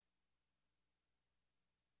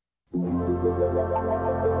Yes,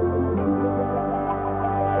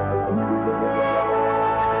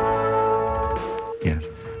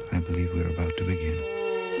 I believe we're about to begin.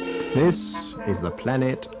 This is the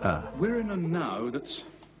planet Earth. We're in a now that's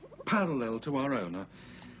parallel to our own,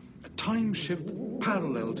 a time shift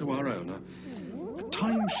parallel to our own, a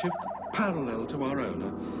time shift parallel to our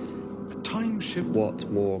own, a time shift... What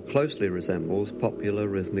more closely resembles popular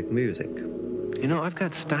rhythmic music. You know, I've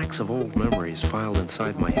got stacks of old memories filed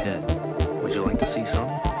inside my head. Would you like to see some?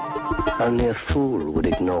 Only a fool would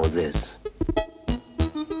ignore this.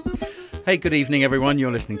 Hey, good evening, everyone.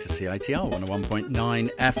 You're listening to CITR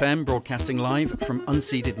 101.9 FM, broadcasting live from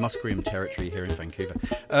unceded Musqueam territory here in Vancouver.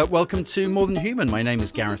 Welcome to More Than Human. My name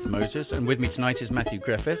is Gareth Moses, and with me tonight is Matthew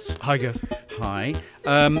Griffiths. Hi, guys. Hi.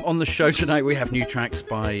 On the show tonight, we have new tracks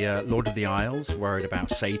by Lord of the Isles, Worried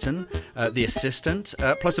About Satan, The Assistant,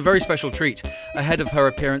 plus a very special treat. Ahead of her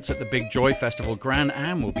appearance at the Big Joy Festival, Gran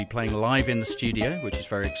Am will be playing live in the studio, which is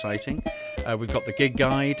very exciting. We've got the gig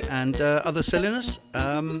guide and other silliness.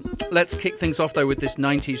 Let's kick things off, though, with this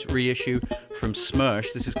 90s reissue from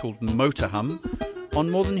Smersh. This is called Motorhum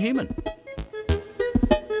on More Than Human.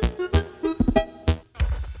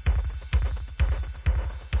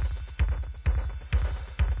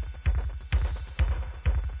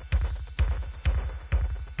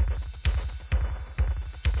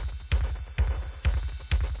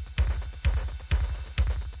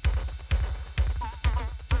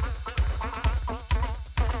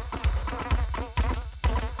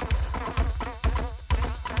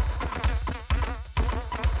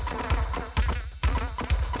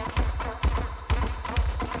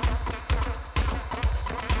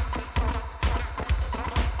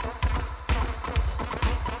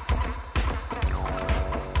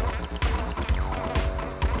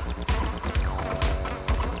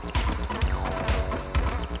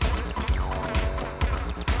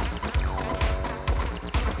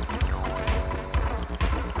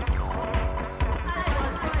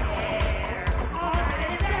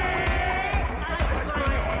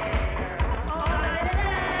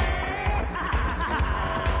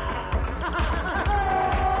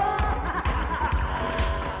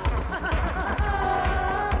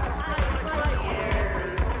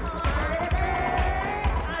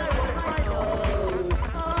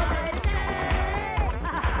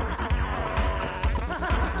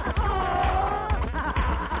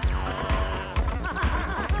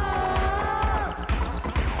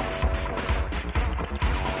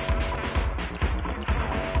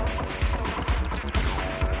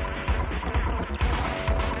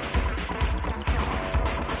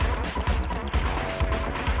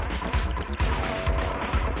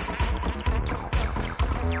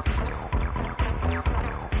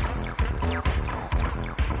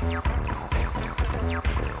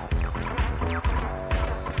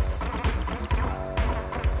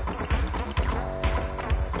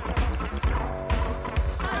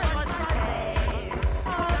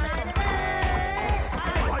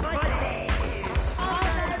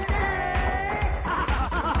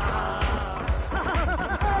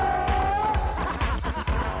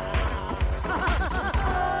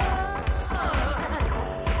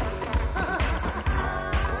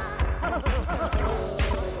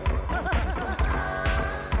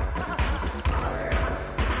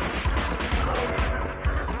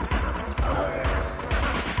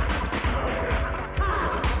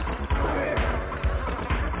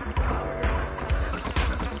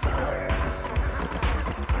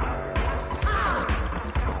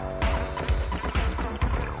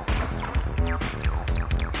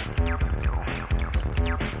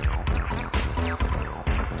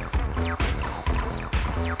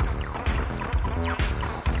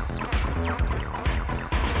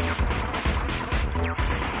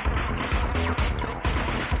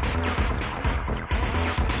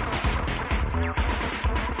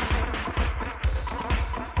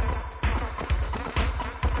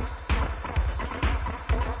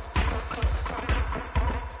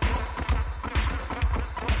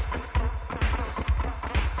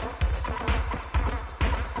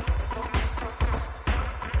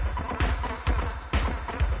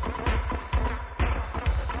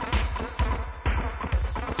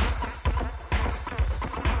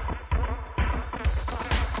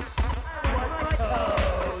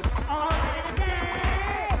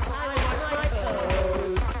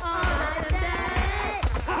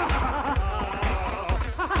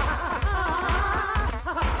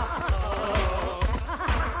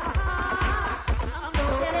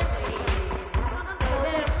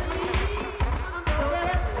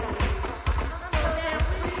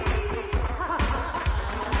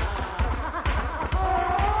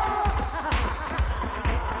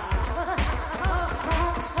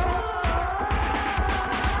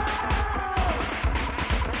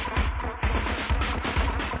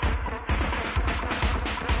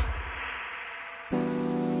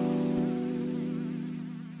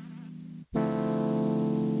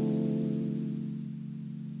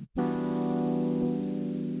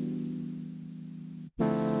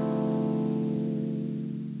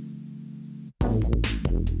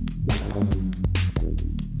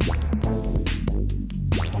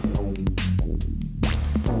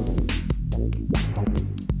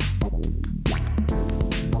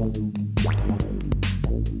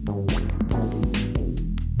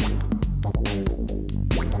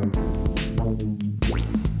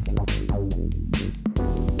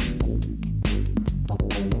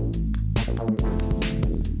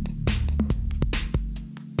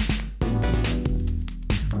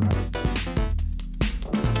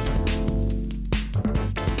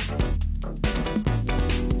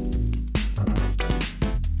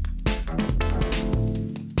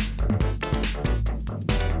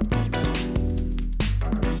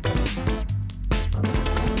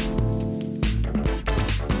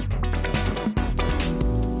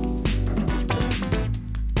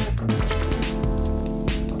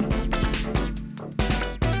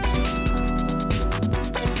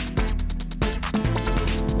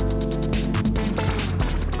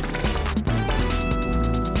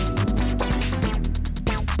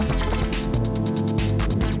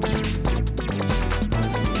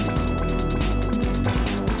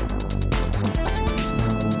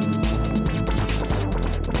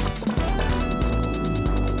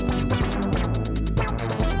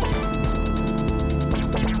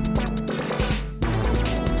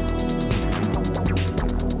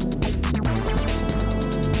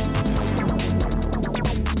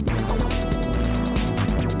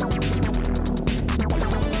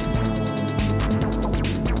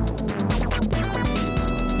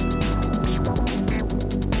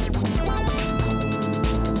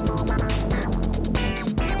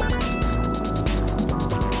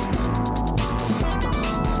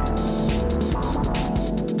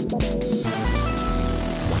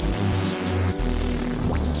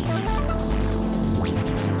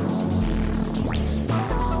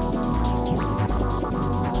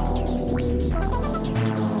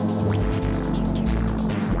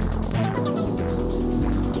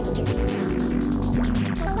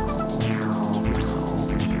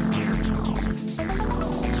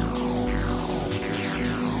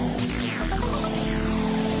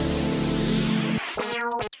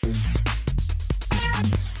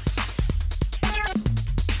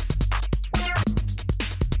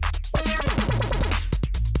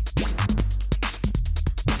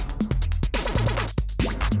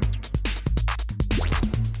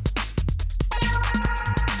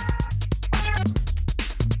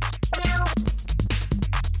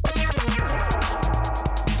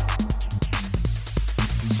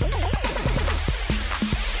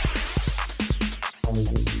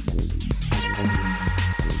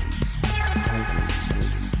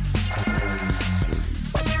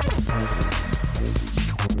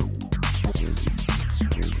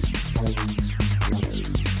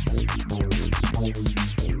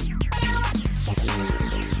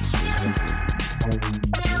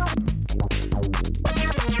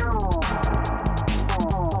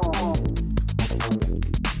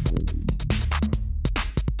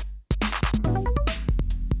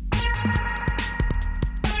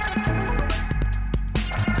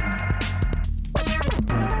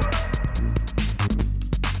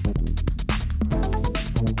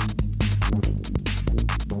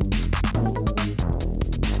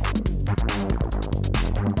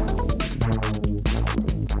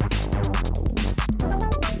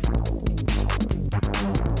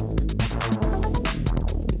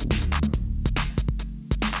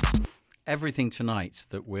 everything tonight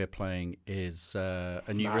that we're playing is a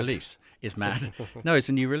new release. Is mad. No, it's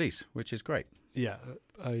a new release, which is great. Yeah,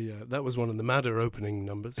 that was one of the madder opening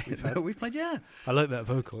numbers we've had. We've played, yeah. I like that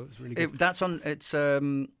vocal. It's really good. It's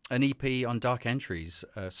an EP on Dark Entries,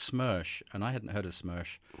 Smersh, and I hadn't heard of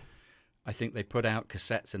Smersh. I think they put out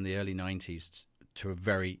cassettes in the early 90s to a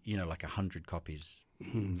very, like 100 copies,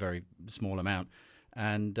 very small amount.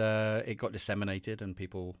 And it got disseminated and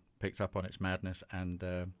people picked up on its madness.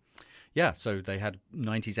 And so they had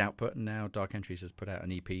 90s output, and now Dark Entries has put out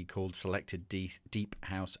an EP called Selected Deep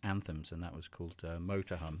House Anthems, and that was called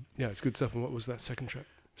Motor Hum. Yeah, it's good stuff. And what was that second track?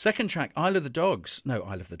 Second track, Isle of Dogs by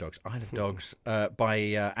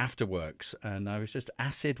Afterworks. And I was just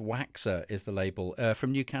Acid Waxer is the label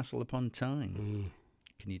from Newcastle upon Tyne.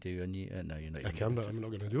 Can you do a new... no, you're not. I can, but I'm not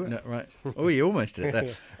going to do it. No, right. Oh, you almost did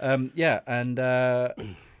it there. And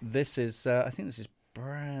this is... I think this is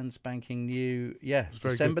brand spanking new. Yeah,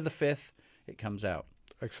 December the 5th, it comes out.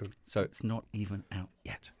 Excellent. So it's not even out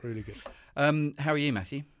yet. Really good. How are you,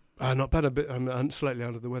 Matthew? Not bad. I'm slightly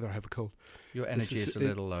out of the weather. I have a cold. Your energy is a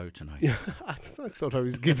little low tonight. Yeah, I thought I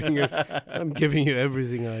was giving you... I'm giving you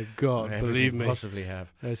everything I've got, believe me. Possibly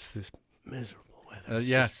have. It's this miserable weather.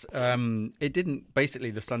 Yes. It didn't...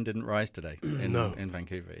 Basically, the sun didn't rise today in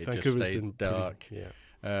Vancouver. It just stayed dark.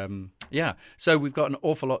 So we've got an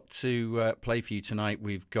awful lot to play for you tonight.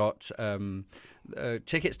 We've got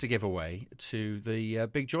tickets to give away to the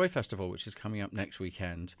Big Joy Festival, which is coming up next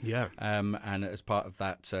weekend. Yeah. And as part of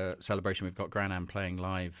that celebration, we've got Gran Am playing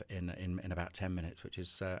live in about 10 minutes, which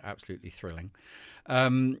is absolutely thrilling.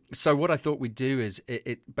 So what I thought we'd do is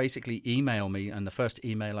it basically email me, and the first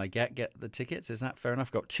email I get the tickets. Is that fair enough?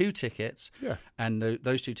 I've got 2 tickets. Yeah. And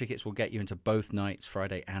those 2 tickets will get you into both nights,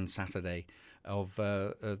 Friday and Saturday, of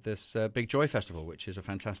this Big Joy Festival, which is a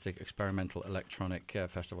fantastic experimental electronic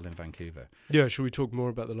festival in Vancouver. Yeah, should we talk more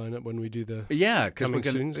about the lineup when we do the because we're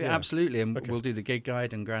going to absolutely, and we'll do the gig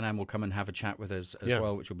guide, and Gran Am will come and have a chat with us as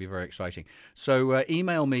well, which will be very exciting. So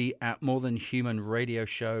email me at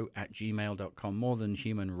morethanhumanradioshow@gmail.com,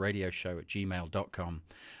 morethanhumanradioshow@gmail.com,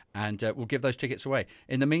 and we'll give those tickets away.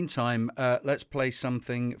 In the meantime, let's play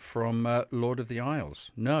something from Lord of the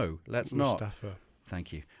Isles. No, let's Mustafa. not.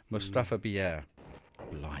 Thank you. Mustafa Bier.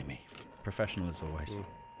 Blimey. Professional as always.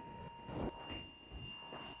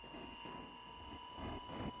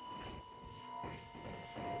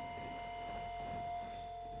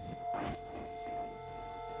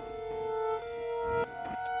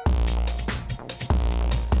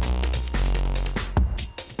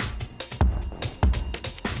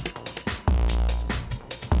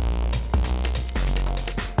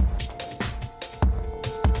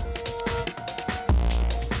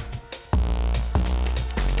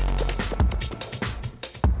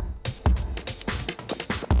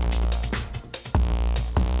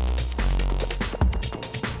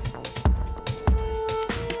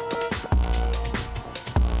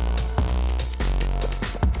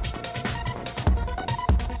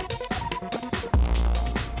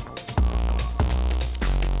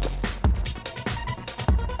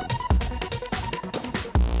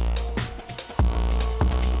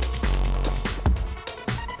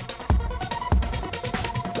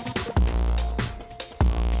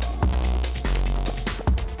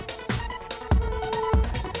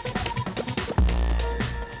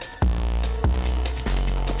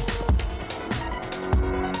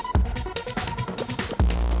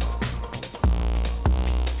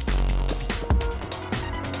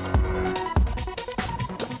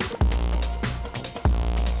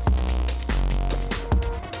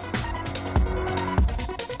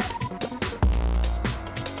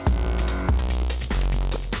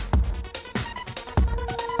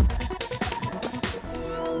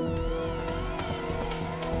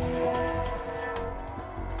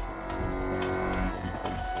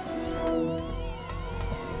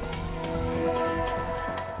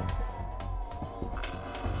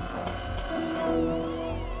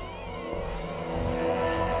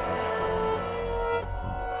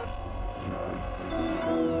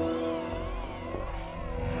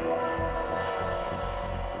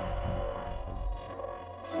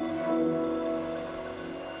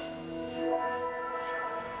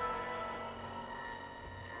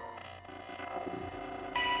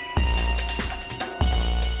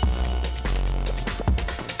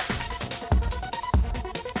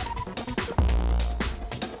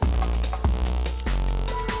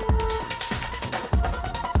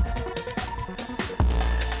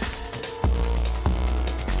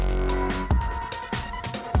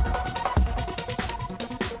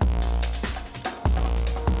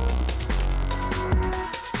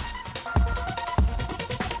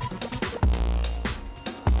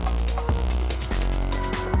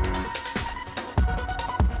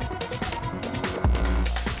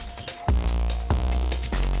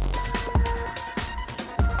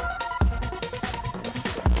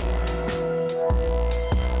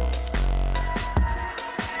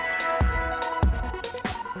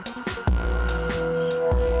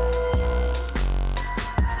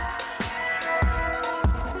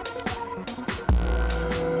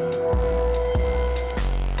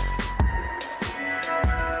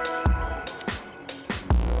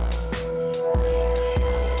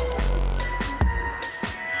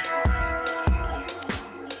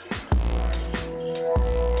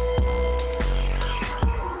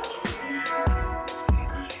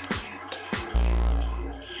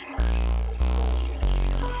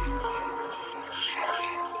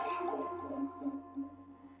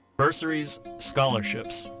 bursaries,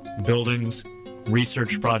 scholarships, buildings,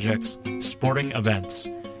 research projects, sporting events.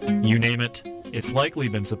 You name it, it's likely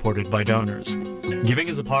been supported by donors. Giving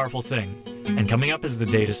is a powerful thing, and coming up is the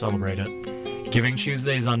day to celebrate it. Giving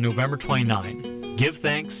Tuesday is on November 29. Give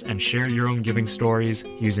thanks and share your own giving stories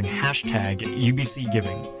using hashtag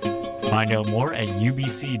UBCGiving. Find out more at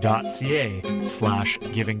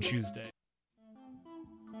ubc.ca/givingtuesday.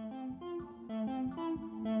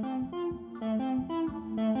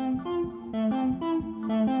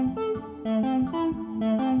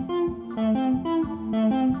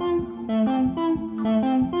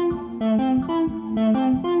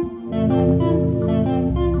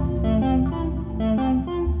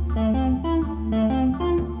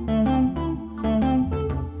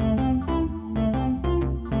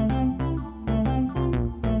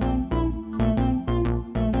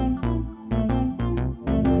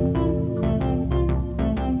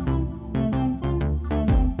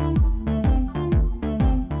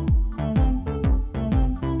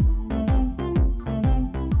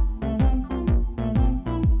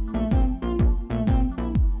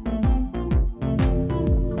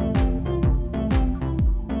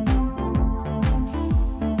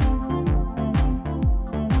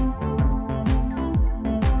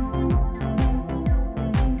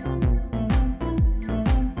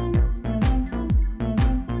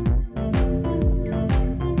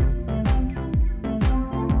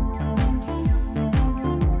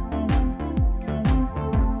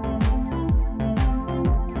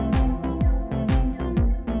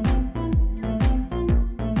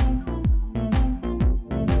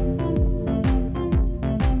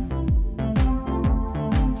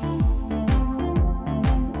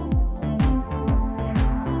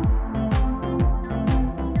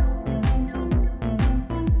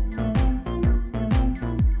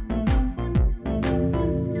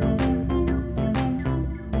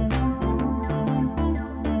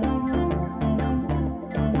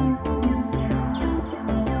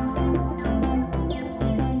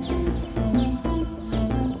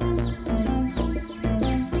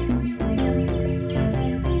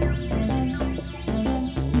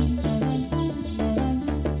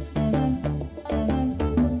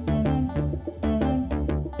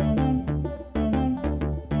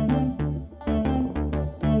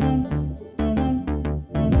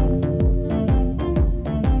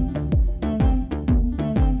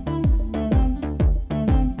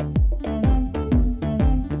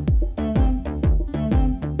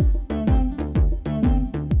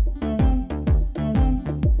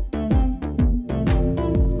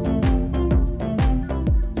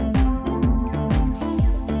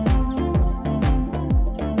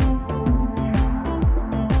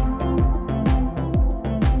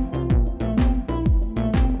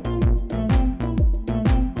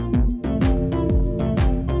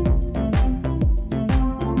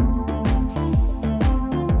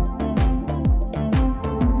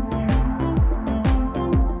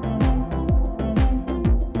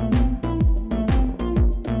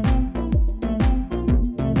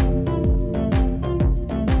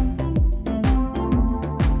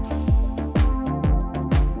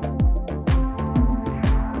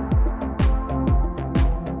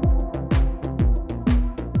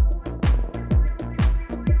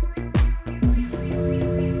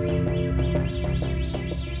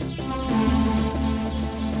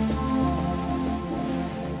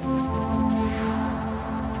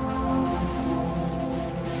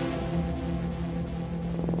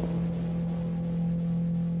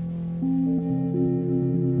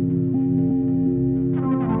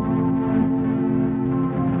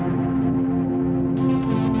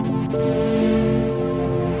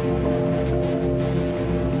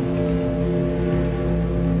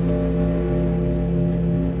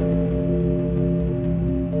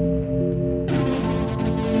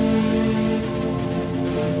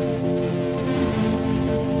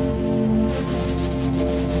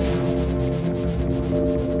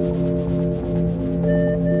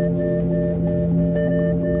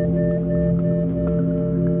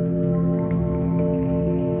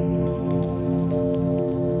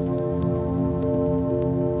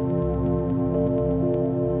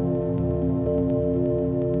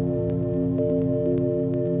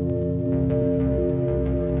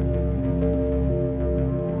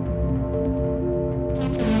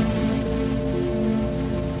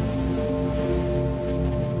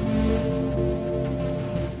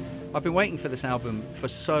 I've been waiting for this album for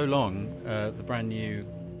so long. The brand new,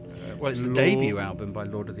 well, it's the debut album by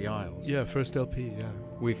Lord of the Isles. Yeah, first LP. Yeah,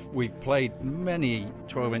 we've played many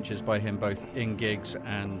 12 inches by him, both in gigs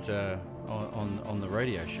and on the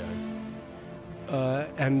radio show.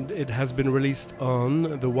 and it has been released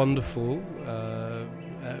on the wonderful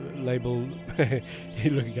label.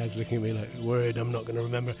 You guys looking at me like worried I'm not going to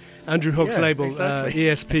remember. Andrew Hogg's label, exactly.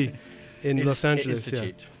 ESP. In Los Angeles,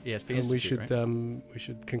 Institute. yeah. ESP and Institute, we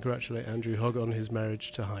should congratulate Andrew Hogg on his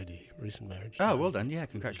marriage to Heidi, recent marriage. Oh, well done! Yeah,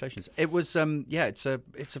 congratulations. It was it's a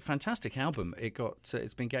fantastic album.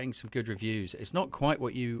 It's been getting some good reviews. It's not quite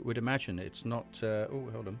what you would imagine. It's not.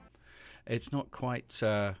 Hold on. It's not quite.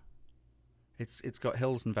 It's got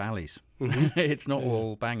hills and valleys. Mm-hmm. It's not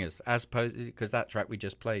all bangers, as opposed because that track we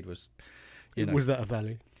just played was. Was that a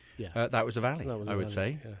valley? Yeah, that was a valley. I would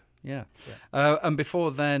say. Yeah. And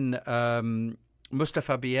before then,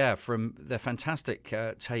 Mustapha Bier from their fantastic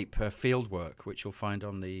tape Fieldwork, which you'll find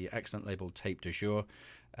on the excellent label Tape du Jour,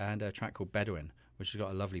 and a track called Bedouin, which has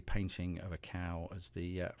got a lovely painting of a cow as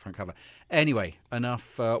the front cover. Anyway,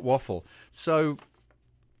 enough waffle. So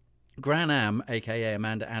Gran Am, a.k.a.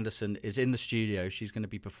 Amanda Anderson, is in the studio. She's going to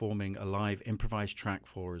be performing a live improvised track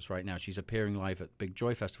for us right now. She's appearing live at Big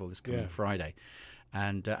Joy Festival this coming Friday.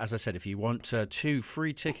 And as I said, if you want 2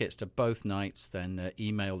 free tickets to both nights, then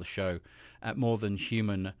email the show at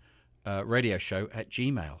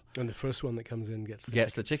morethanhuman.radioshow@gmail. And the first one that comes in gets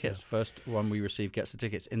the tickets. Yeah. First one we receive gets the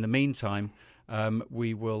tickets. In the meantime,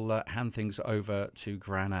 we will hand things over to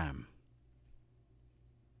Gran Am.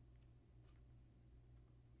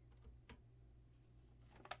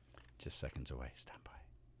 Just seconds away. Stand by.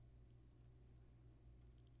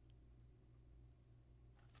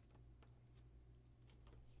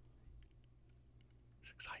 It's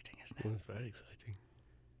exciting, isn't it? Well, it's very exciting.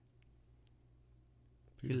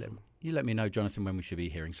 You let me know, Jonathan, when we should be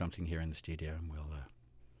hearing something here in the studio, and we'll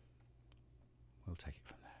take it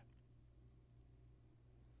from there.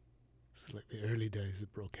 It's like the early days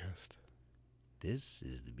of broadcast. This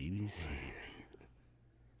is the BBC.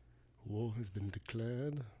 War has been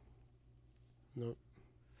declared. No.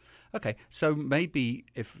 Okay, so maybe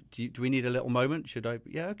do we need a little moment? Should I?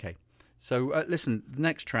 Yeah, okay. So listen, the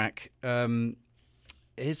next track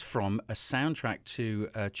is from a soundtrack to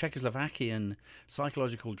a Czechoslovakian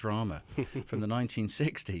psychological drama from the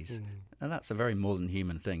 1960s. And that's a very more than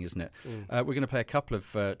human thing, isn't it? We're going to play a couple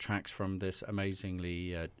of tracks from this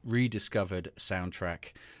amazingly rediscovered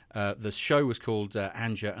soundtrack. The show was called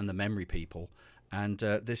Anja and the Memory People. And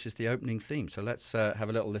this is the opening theme. So let's have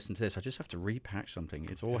a little listen to this. I just have to repack something.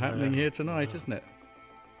 It's all happening here tonight, isn't it?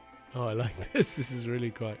 Oh, I like this. This is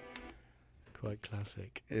really quite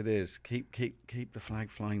classic. It is. Keep the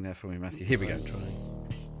flag flying there for me, Matthew. Here we go. Trying.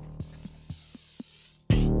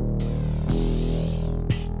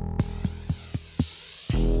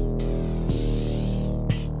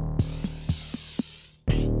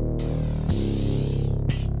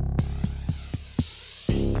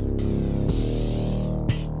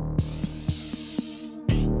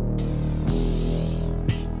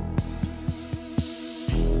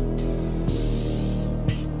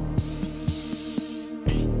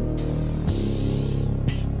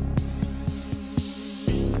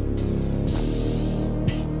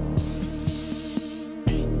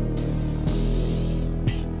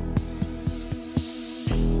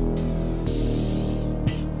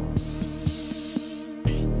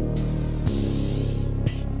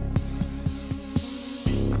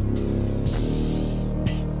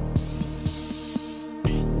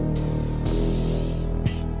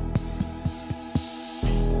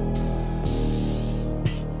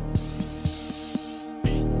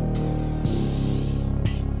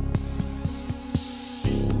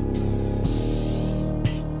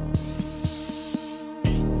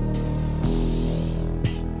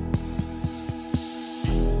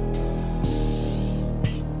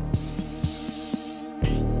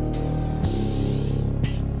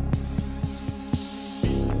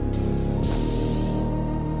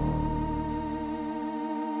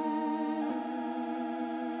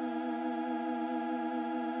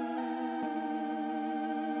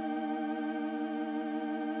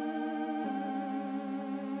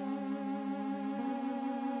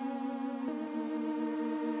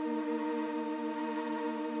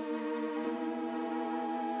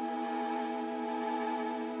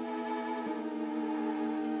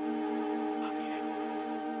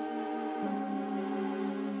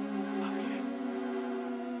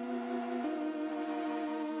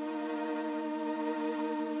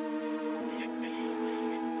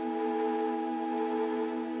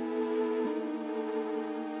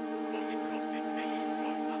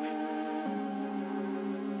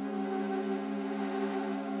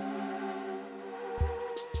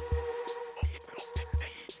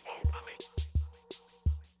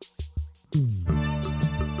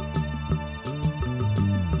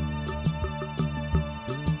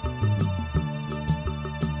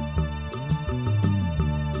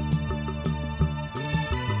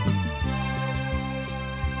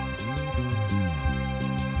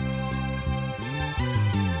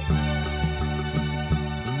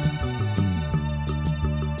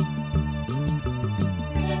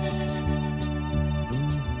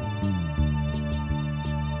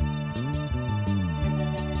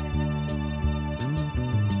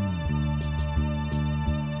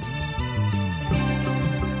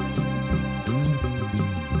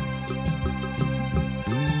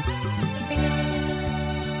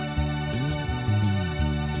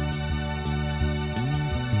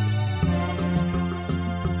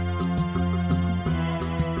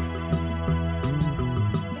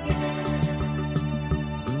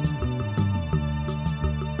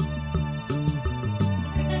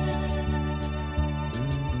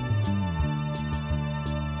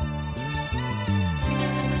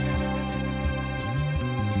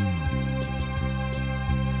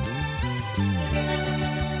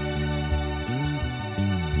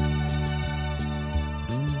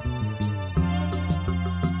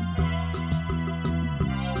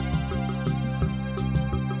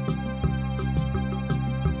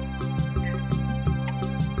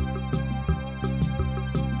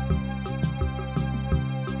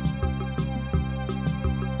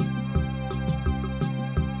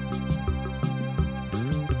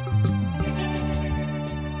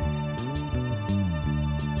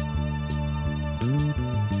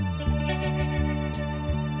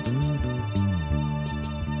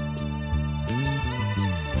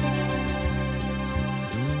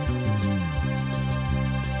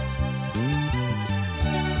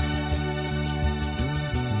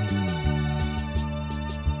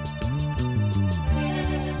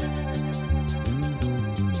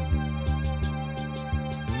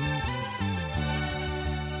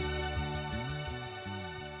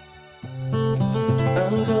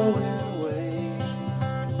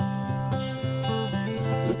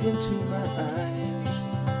 look into my eyes.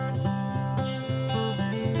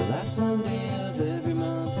 The last Sunday of every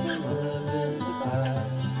month from 11 to 5.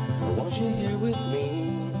 I want you here with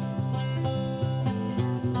me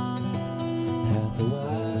at the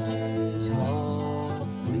Wise Hall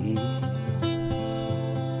Fleet.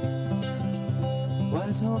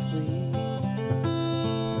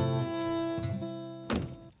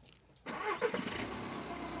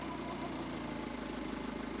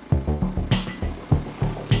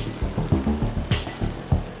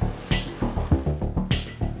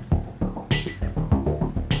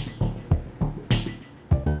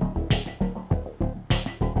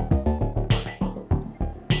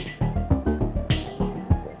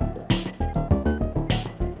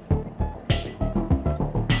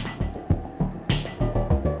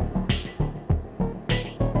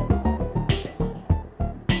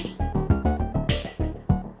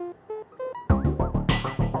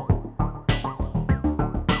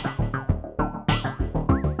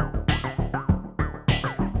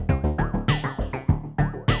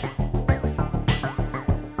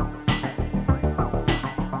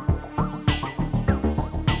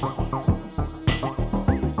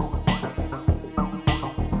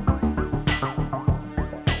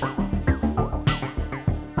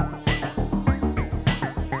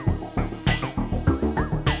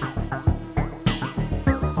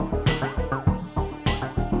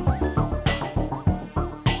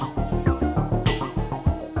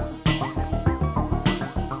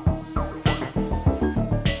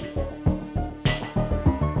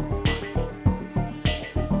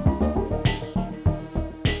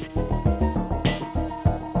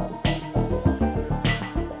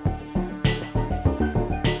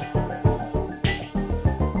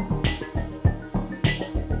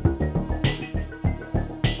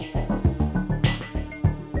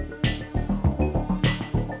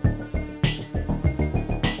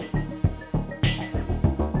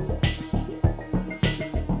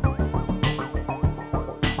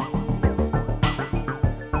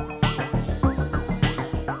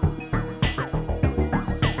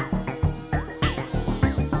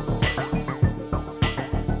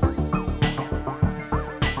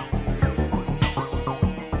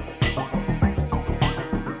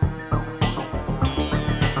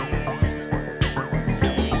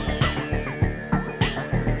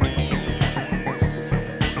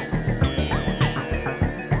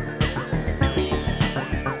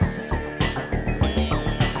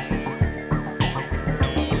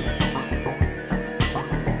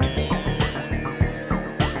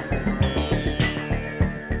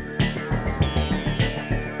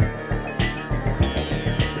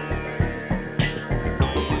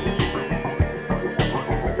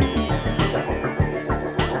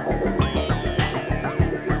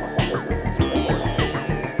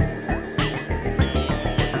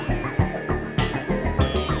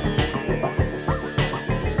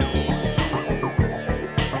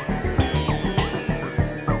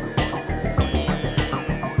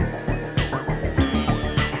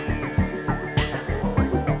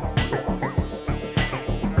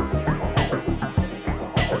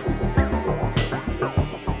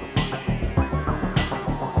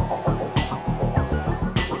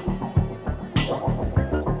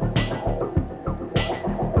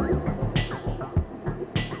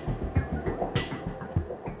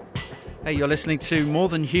 Hey, you're listening to More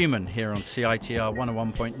Than Human here on CITR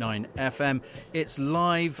 101.9 FM. It's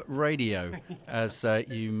live radio, as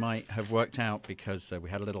you might have worked out, because we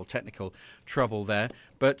had a little technical trouble there.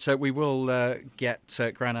 But we will get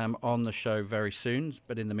Gran Am on the show very soon.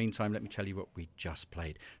 But in the meantime, let me tell you what we just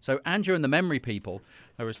played. So Andrew and the Memory People,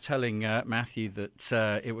 I was telling Matthew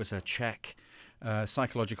that it was a Czech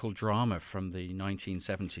psychological drama from the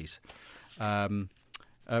 1970s.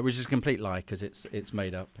 Which is a complete lie because it's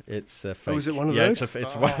made up. It's fake. Oh, is it one of those?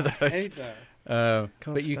 It's one of those. I hate that.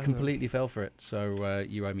 But you completely fell for it, so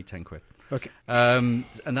you owe me 10 quid. Okay. And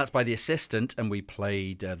that's by The Assistant, and we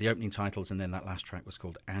played the opening titles, and then that last track was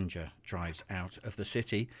called Anja Drives Out of the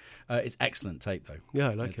City. It's excellent tape, though.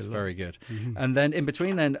 Yeah, I like it. It's a lot. very good. Mm-hmm. And then in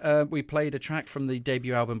between then, we played a track from the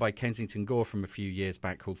debut album by Kensington Gore from a few years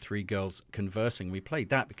back called Three Girls Conversing. We played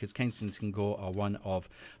that because Kensington Gore are one of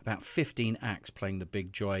about 15 acts playing the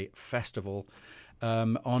Big Joy Festival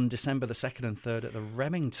on December the 2nd and 3rd at the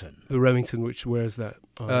Remington. The Remington, where's that?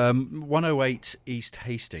 108 East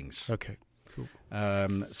Hastings. Okay, cool.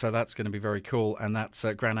 So that's going to be very cool, and that's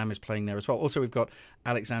Gran Am is playing there as well. Also, we've got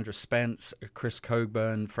Alexandra Spence, Chris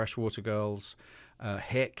Coburn, Freshwater Girls,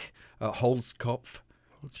 Hick, Holzkopf,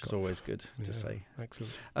 which is always good to say.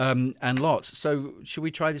 Excellent. And lots. So should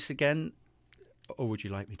we try this again? or would you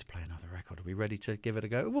like me to play another record? Are we ready to give it a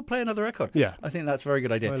go? We'll play another record. Yeah. I think that's a very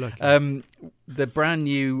good idea. I like it. The brand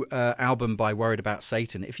new album by Worried About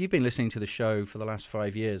Satan. If you've been listening to the show for the last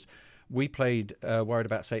 5 years, we played Worried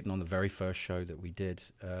About Satan on the very first show that we did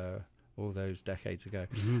all those decades ago.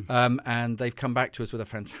 And they've come back to us with a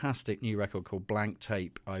fantastic new record called Blank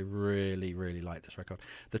Tape. I really, really like this record.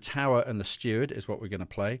 The Tower and the Steward is what we're going to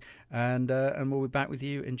play. And we'll be back with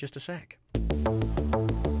you in just a sec.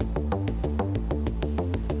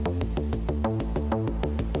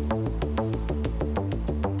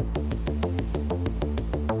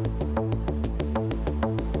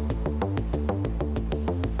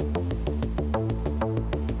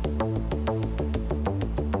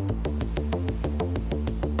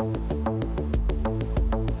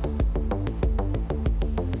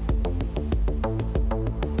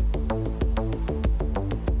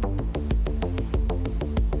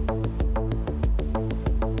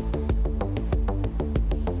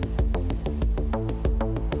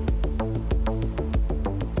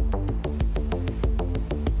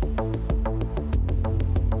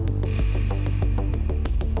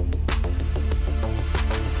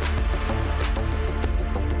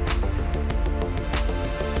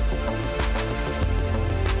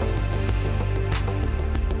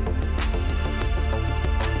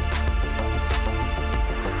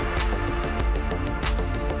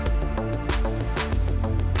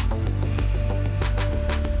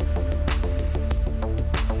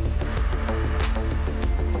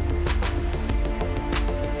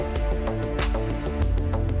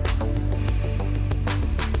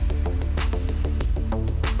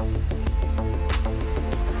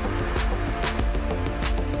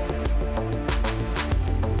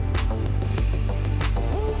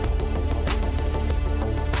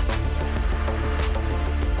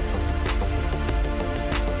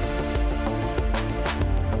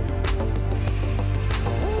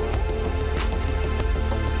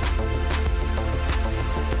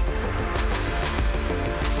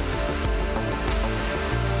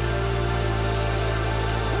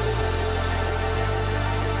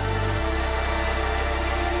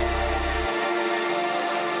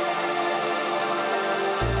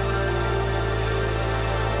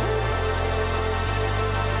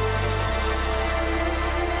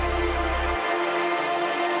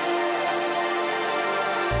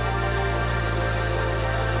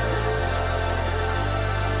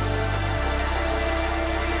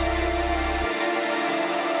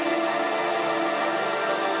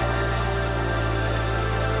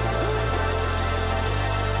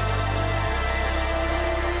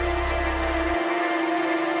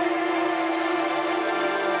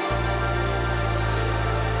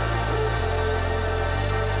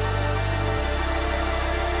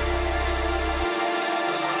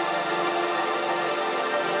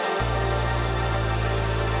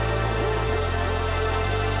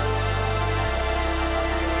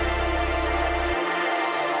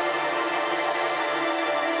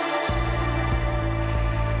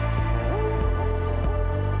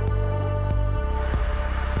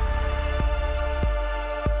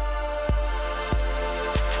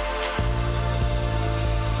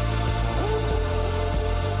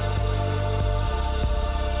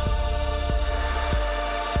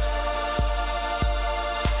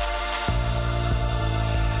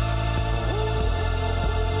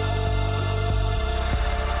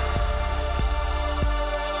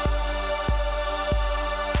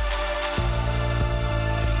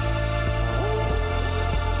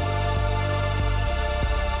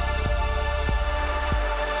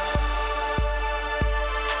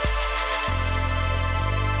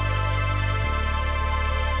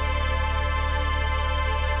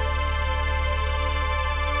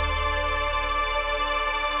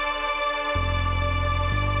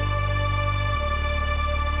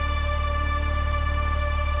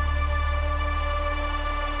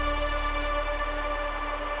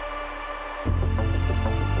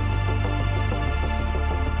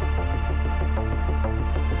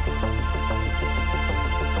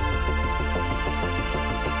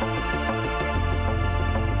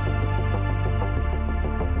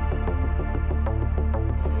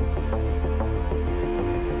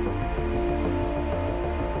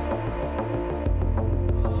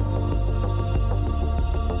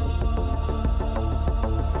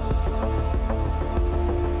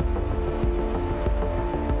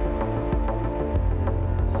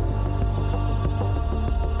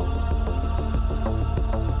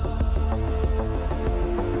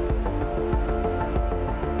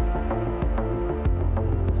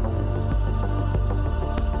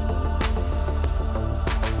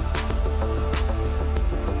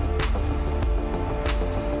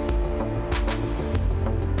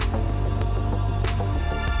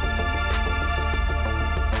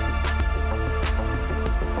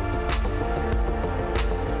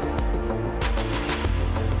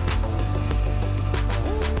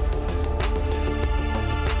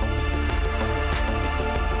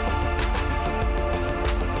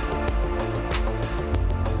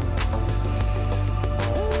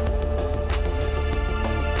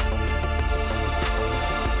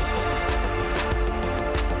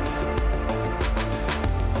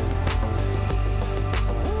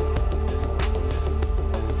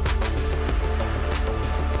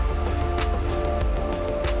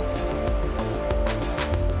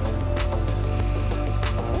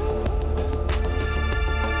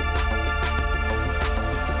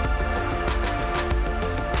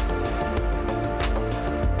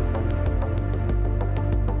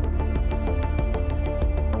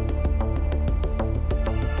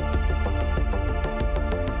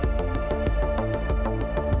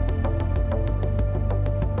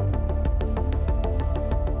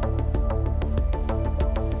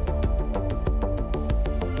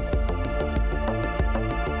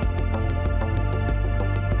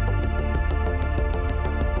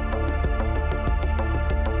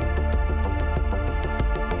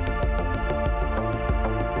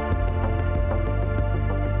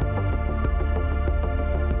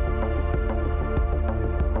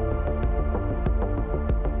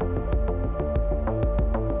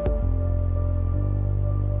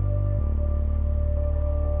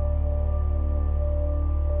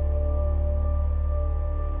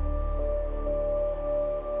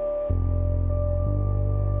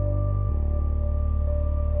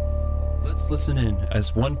 Let's listen in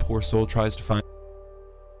as one poor soul tries to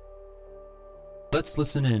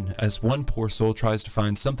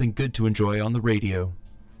find something good to enjoy on the radio.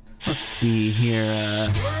 Let's see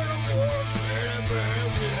here.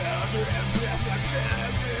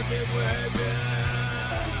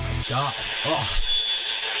 God. Oh.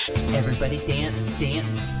 Everybody dance,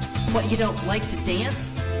 dance. What, you don't like to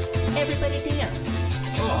dance? Everybody dance.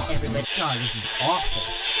 Oh. Everybody. God, this is awful.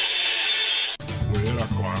 Well, I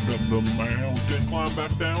climbed up the mountain, climbed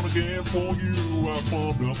back down again for you. I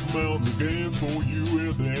climbed up the mountain again for you,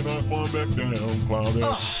 and then I climbed back down, climbed up.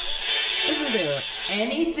 Oh. Isn't there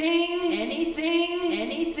anything?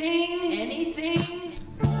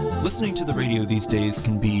 Listening to the radio these days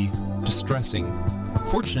can be distressing.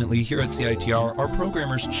 Fortunately, here at CITR, our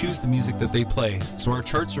programmers choose the music that they play, so our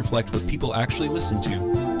charts reflect what people actually listen to.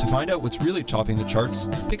 To find out what's really topping the charts,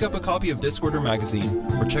 pick up a copy of Discorder magazine,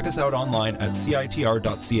 or check us out online at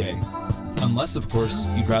citr.ca. Unless, of course,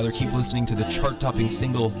 you'd rather keep listening to the chart-topping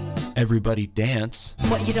single, Everybody Dance.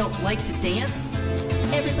 What, you don't like to dance?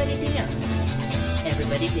 Everybody dance.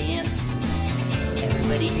 Everybody dance.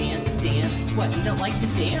 Everybody dance, dance. What, you don't like to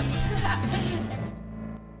dance?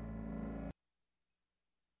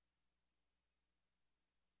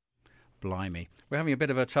 Blimey. We're having a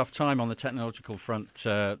bit of a tough time on the technological front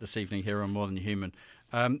this evening here on More Than Human.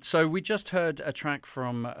 So we just heard a track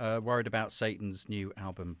from Worried About Satan's new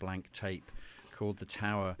album, Blank Tape, called The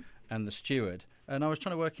Tower and the Steward. And I was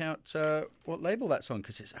trying to work out what label that's on,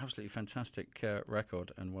 because it's absolutely fantastic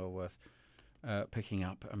record and well worth picking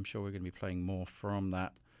up. I'm sure we're going to be playing more from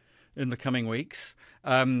that in the coming weeks.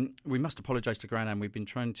 We must apologise to Gran Am. We've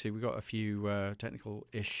got a few technical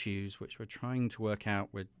issues which we're trying to work out.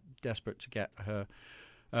 We're desperate to get her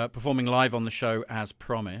performing live on the show as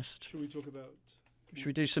promised. Should we talk about... Should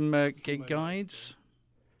we do some gig guides?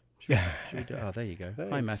 Should we do, there you go.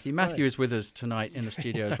 Thanks. Hi, Matthew. Matthew is with us tonight in the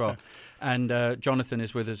studio as well. And Jonathan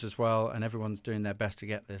is with us as well. And everyone's doing their best to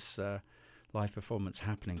get this live performance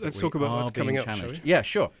happening. Let's talk about what's coming up, shall we? Yeah,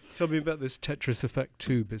 sure. Tell me about this Tetris Effect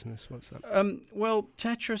 2 business. What's that? Well,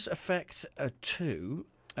 Tetris Effect 2...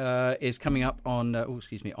 is coming up on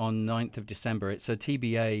 9th of December. It's a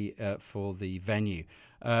TBA for the venue.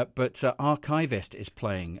 But Archivist is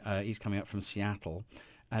playing. He's coming up from Seattle.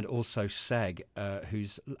 And also Seg,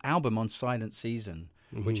 whose album On Silent Season,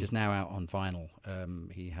 which is now out on vinyl.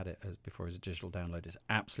 He had it before as a digital download. Is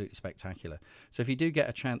absolutely spectacular. So if you do get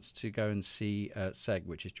a chance to go and see Seg,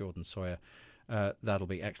 which is Jordan Sawyer, that'll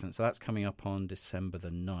be excellent. So that's coming up on December the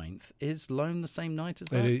 9th. Is Lone the same night as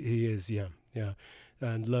that? He is, yeah.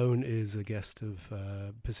 And Lone is a guest of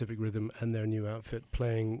Pacific Rhythm and their new outfit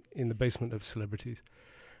playing in the basement of Celebrities.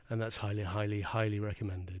 And that's highly, highly, highly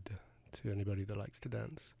recommended to anybody that likes to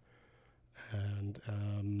dance. And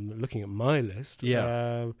looking at my list,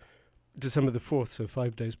 December the 4th, so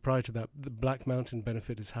 5 days prior to that, the Black Mountain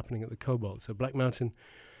benefit is happening at the Cobalt. So Black Mountain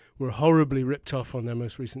were horribly ripped off on their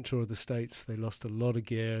most recent tour of the States. They lost a lot of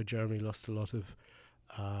gear. Jeremy lost a lot of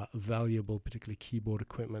valuable, particularly keyboard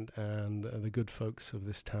equipment, and the good folks of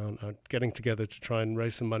this town are getting together to try and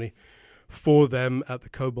raise some money for them at the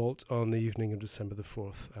Cobalt on the evening of December the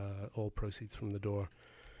 4th. All proceeds from the door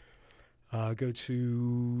go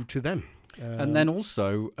to them. And then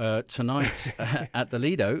also tonight at the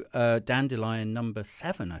Lido, Dandelion number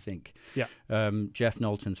 7, I think. Yeah. Jeff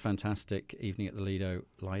Knowlton's fantastic evening at the Lido.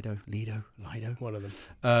 Lido? One of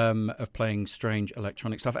them. Of playing strange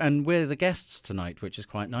electronic stuff. And we're the guests tonight, which is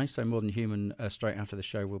quite nice. So More Than Human, straight after the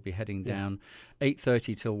show, we'll be heading down.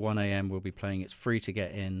 8:30 till 1 a.m. we'll be playing. It's free to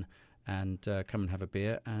get in. And come and have a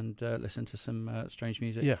beer and listen to some strange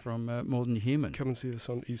music from More Than Human. Come and see us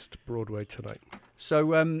on East Broadway tonight. So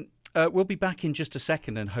we'll be back in just a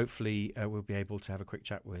second, and hopefully we'll be able to have a quick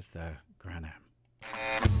chat with Gran Am.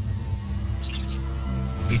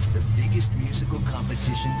 It's the biggest musical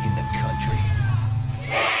competition in the country.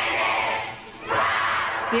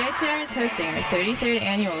 CITR is hosting our 33rd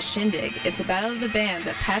annual Shindig. It's a battle of the bands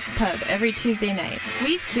at Pat's Pub every Tuesday night.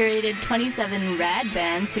 We've curated 27 rad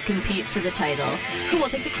bands to compete for the title. Who will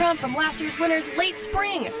take the crown from last year's winners late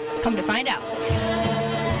spring? Come to find out.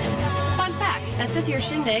 Fun fact, at this year's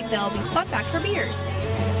Shindig, there'll be fun facts for beers.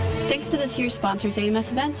 Thanks to this year's sponsors,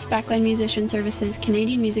 AMS Events, Backline Musician Services,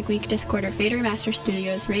 Canadian Music Week, Discorder, Fader Master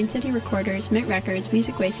Studios, Rain City Recorders, Mint Records,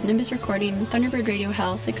 Music Waste, Nimbus Recording, Thunderbird Radio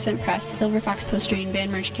Hell, Sixth Cent Press, Silver Fox Postering, Band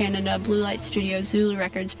Merch Canada, Blue Light Studios, Zulu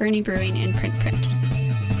Records, Fernie Brewing, and Print.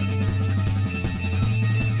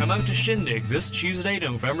 Come out to Shindig this Tuesday,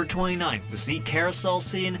 November 29th to see Carousel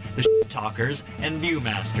Scene, The Talkers, and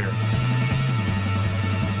Viewmaster.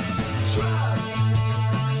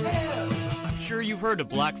 I'm sure you've heard of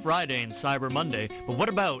Black Friday and Cyber Monday, but what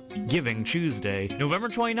about Giving Tuesday? November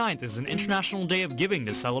 29th is an International Day of Giving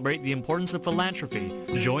to celebrate the importance of philanthropy.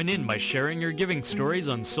 Join in by sharing your giving stories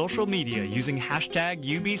on social media using hashtag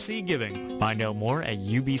UBCGiving. Find out more at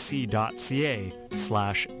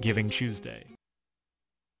ubc.ca/GivingTuesday.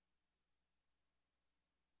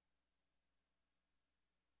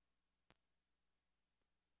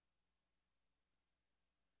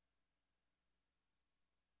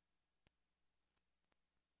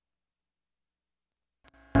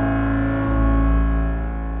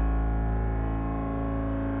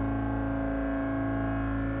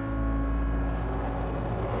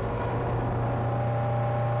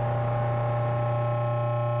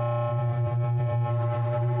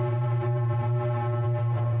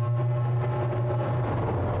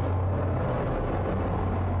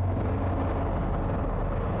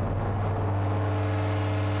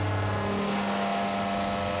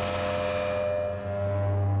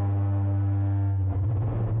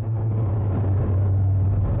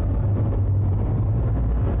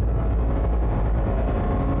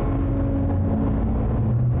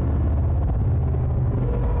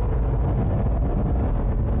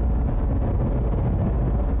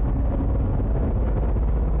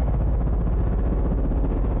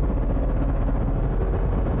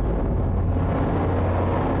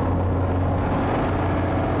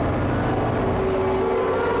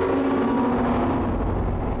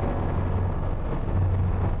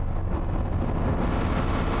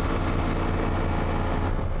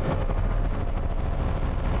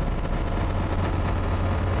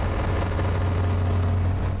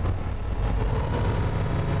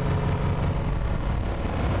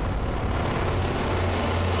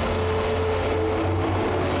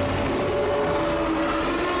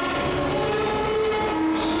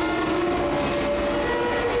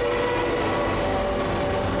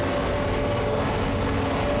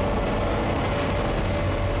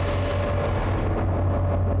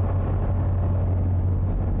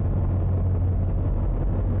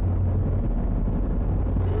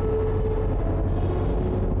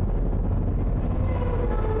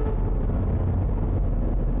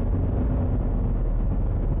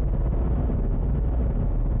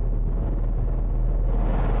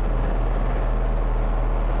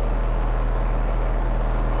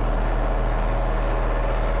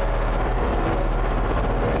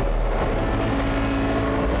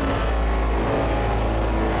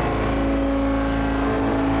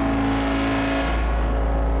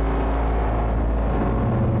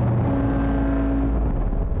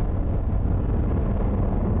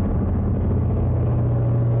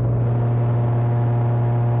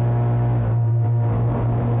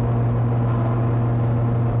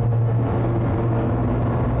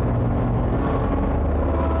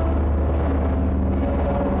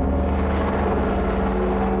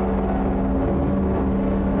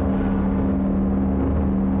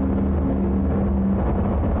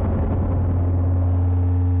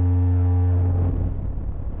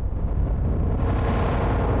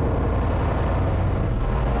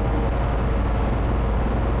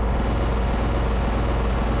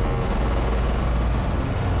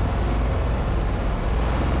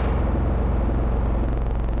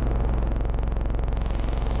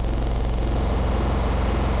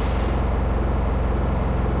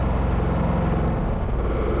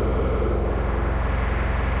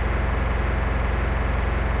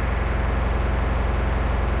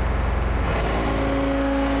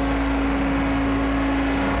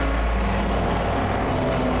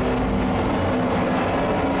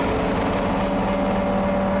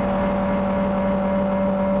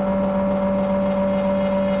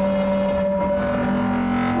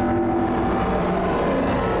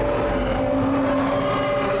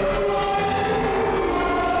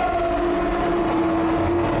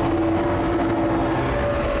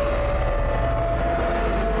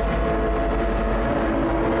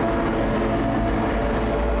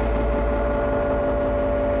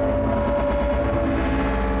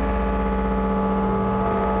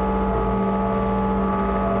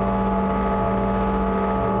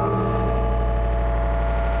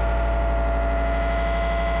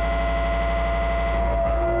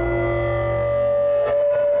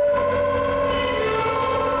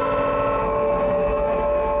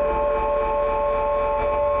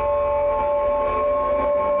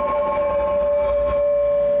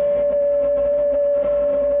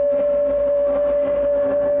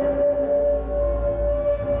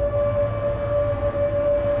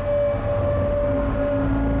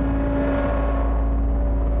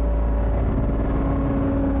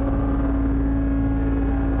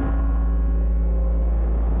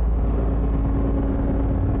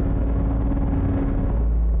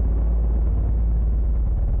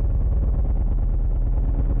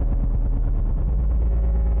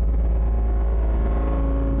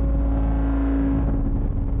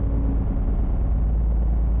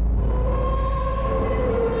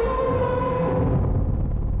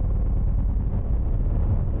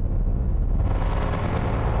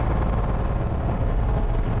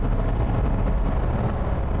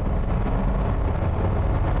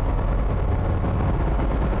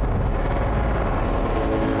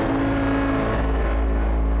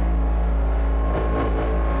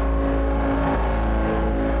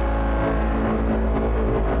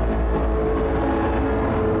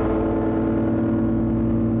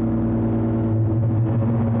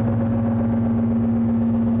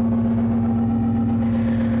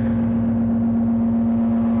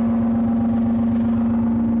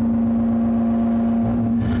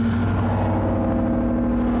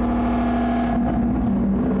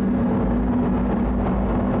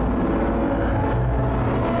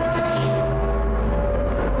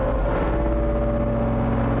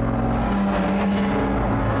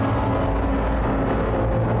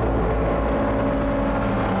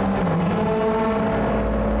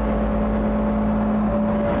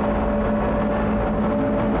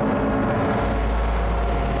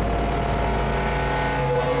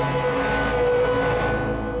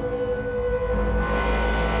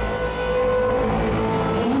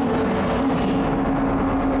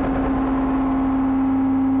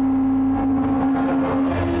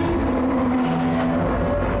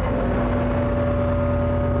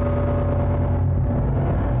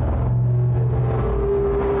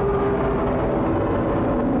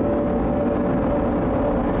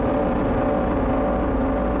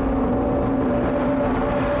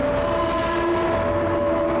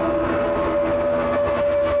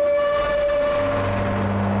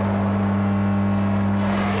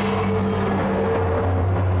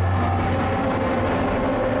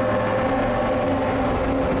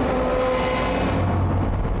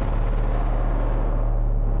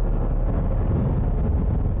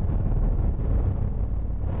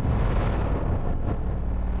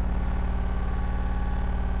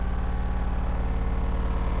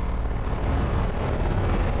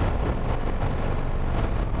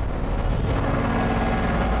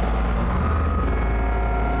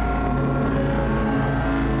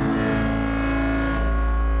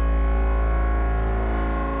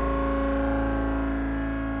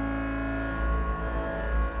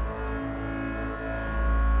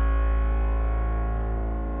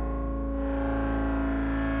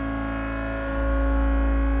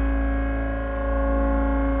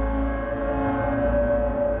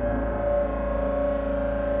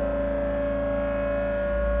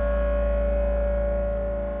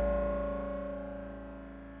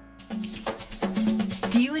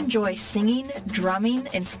 enjoy singing, drumming,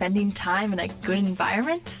 and spending time in a good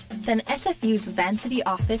environment? Then SFU's Vancity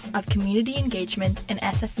Office of Community Engagement and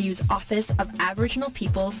SFU's Office of Aboriginal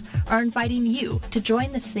Peoples are inviting you to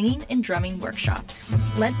join the singing and drumming workshops.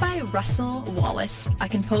 Led by Russell Wallace, a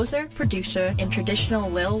composer, producer, and traditional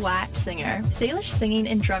Lil Wat singer, Salish singing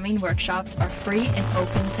and drumming workshops are free and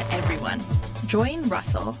open to everyone. Join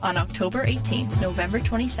Russell on October 18th, November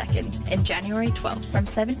 22nd, and January 12th from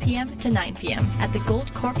 7 p.m. to 9 p.m. at the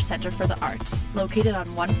Gold Corp Center for the Arts, located on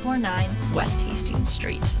 149 West Hastings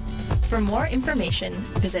Street. For more information,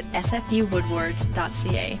 visit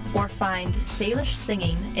sfuwoodwards.ca or find Salish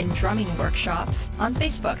singing and drumming workshops on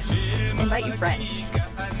Facebook. Invite your friends.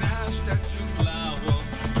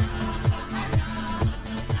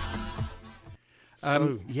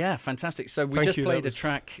 Yeah, fantastic. So we just played a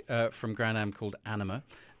track from Gran Am called Anima,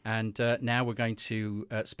 and now we're going to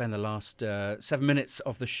spend the last 7 minutes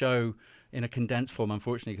of the show in a condensed form,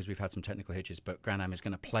 unfortunately, because we've had some technical hitches, but Gran Am is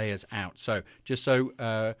going to play us out. So just so...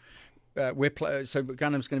 so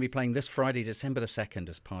Gran Am's going to be playing this Friday, December the 2nd,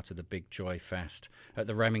 as part of the Big Joy Fest at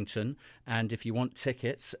the Remington. And if you want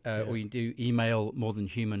tickets, all you do, email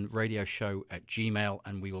morethanhumanradioshow@gmail.com,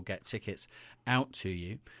 and we will get tickets out to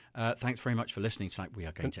you. Thanks very much for listening tonight. We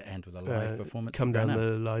are going to end with a live performance. Come down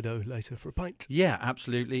the Lido later for a pint. Yeah,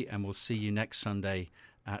 absolutely. And we'll see you next Sunday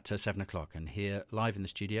at 7 o'clock. And here, live in the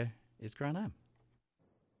studio, is Gran Am.